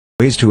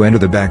Ways to enter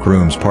the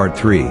Backrooms Part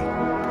 3.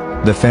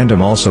 The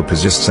fandom also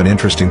possesses an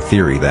interesting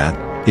theory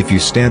that, if you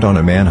stand on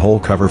a manhole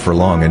cover for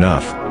long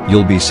enough,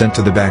 you'll be sent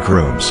to the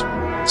backrooms.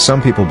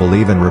 Some people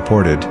believe and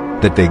reported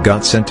that they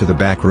got sent to the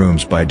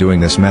backrooms by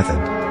doing this method.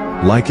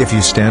 Like if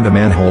you stand a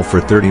manhole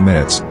for 30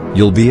 minutes,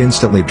 you'll be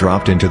instantly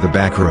dropped into the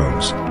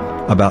backrooms.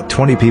 About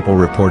 20 people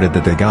reported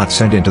that they got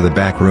sent into the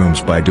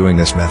backrooms by doing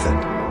this method.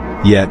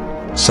 Yet,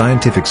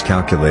 scientists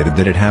calculated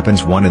that it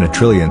happens 1 in a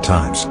trillion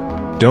times.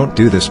 Don't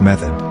do this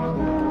method.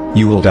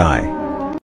 You will die.